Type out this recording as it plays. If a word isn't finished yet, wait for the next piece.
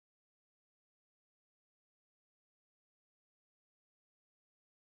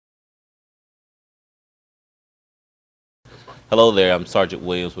Hello there, I'm Sergeant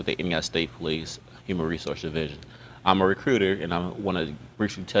Williams with the Indiana State Police Human Resource Division. I'm a recruiter and I want to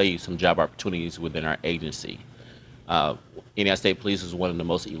briefly tell you some job opportunities within our agency. Uh, Indiana State Police is one of the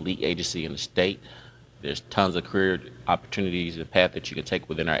most elite agencies in the state. There's tons of career opportunities and path that you can take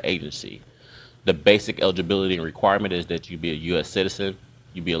within our agency. The basic eligibility and requirement is that you be a U.S. citizen,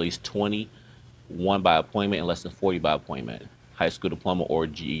 you be at least 20, one by appointment, and less than 40 by appointment, high school diploma or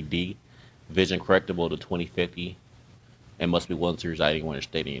GED, vision correctable to 2050, and must be willing to reside anywhere in the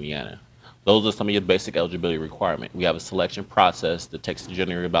state of Indiana. Those are some of your basic eligibility requirements. We have a selection process that takes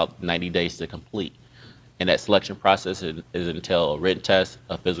generally about 90 days to complete. And that selection process is entail a written test,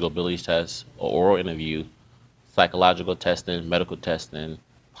 a physical abilities test, an oral interview, psychological testing, medical testing,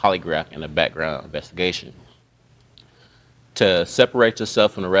 polygraph, and a background investigation. To separate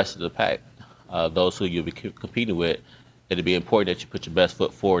yourself from the rest of the pack, those who you'll be competing with, it'll be important that you put your best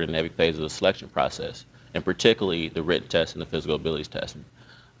foot forward in every phase of the selection process, and particularly the written test and the physical abilities testing.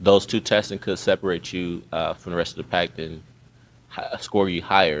 Those two testing could separate you from the rest of the pack and score you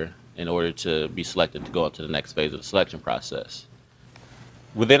higher in order to be selected to go into the next phase of the selection process.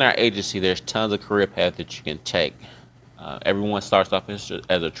 Within our agency, there's tons of career paths that you can take. Everyone starts off as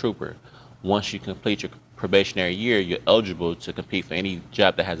a trooper. Once you complete your probationary year, you're eligible to compete for any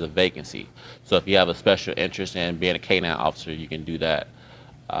job that has a vacancy. So if you have a special interest in being a K-9 officer, you can do that.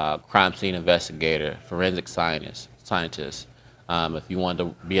 Crime scene investigator, forensic scientist. If you want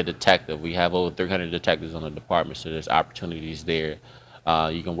to be a detective, we have over 300 detectives on the department, so there's opportunities there.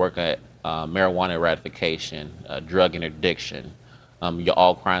 You can work at marijuana eradication, drug interdiction, your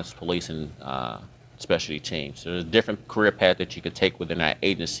all crimes policing specialty teams. So there's different career paths that you can take within our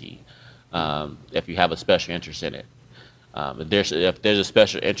agency if you have a special interest in it. If there's a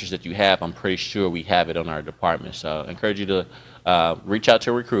special interest that you have, I'm pretty sure we have it on our department. So I encourage you to reach out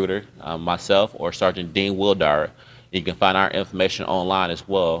to a recruiter, myself or Sergeant Dean Wildauer. You can find our information online as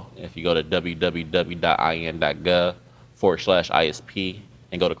well. If you go to www.in.gov/ISP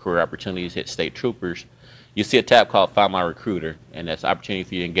and go to career opportunities, hit state troopers, you see a tab called Find My Recruiter, and that's an opportunity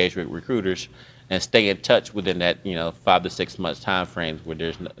for you to engage with recruiters and stay in touch within that 5 to 6 months time frame where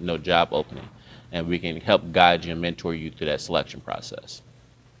there's no job opening, and we can help guide you and mentor you through that selection process.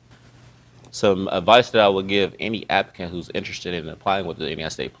 Some advice that I would give any applicant who's interested in applying with the Indiana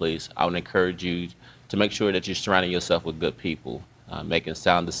State Police, I would encourage you to make sure that you're surrounding yourself with good people, making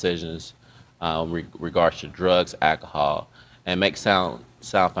sound decisions regards to drugs, alcohol, and make sound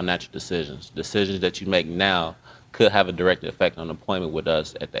financial decisions. Decisions that you make now could have a direct effect on employment with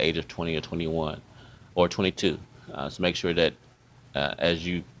us at the age of 20 or 21 or 22. So make sure that as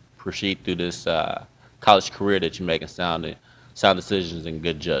you proceed through this college career that you're making sound decisions and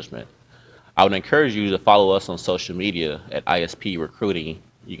good judgment. I would encourage you to follow us on social media at ISP Recruiting.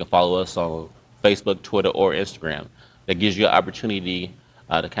 You can follow us on Facebook, Twitter, or Instagram. That gives you an opportunity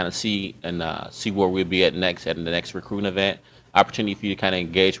to kind of see where we'll be at the next recruiting event. Opportunity for you to kind of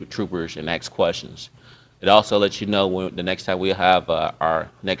engage with troopers and ask questions. It also lets you know when the next time we'll have our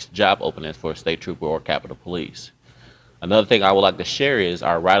next job openings for a state trooper or Capitol Police. Another thing I would like to share is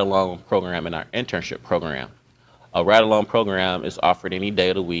our ride-along program and our internship program. A ride-along program is offered any day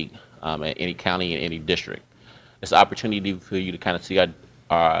of the week at any county and any district. It's an opportunity for you to kind of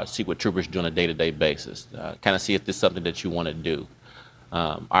see what troopers do on a day-to-day basis, kind of see if this is something that you want to do.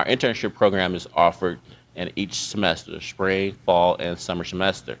 Our internship program is offered in each semester, spring, fall, and summer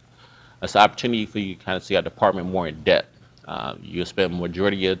semester. It's an opportunity for you to kind of see our department more in depth. You'll spend the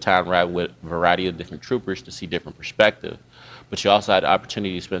majority of your time riding with a variety of different troopers to see different perspectives, but you also had the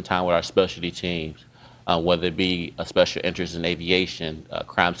opportunity to spend time with our specialty teams, whether it be a special interest in aviation,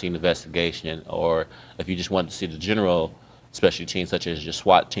 crime scene investigation, or if you just wanted to see the general specialty teams such as your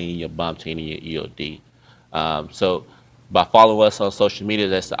SWAT team, your bomb team, and your EOD. So by following us on social media,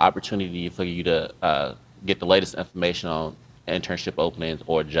 that's the opportunity for you to get the latest information on internship openings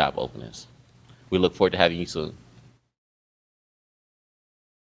or job openings. We look forward to having you soon.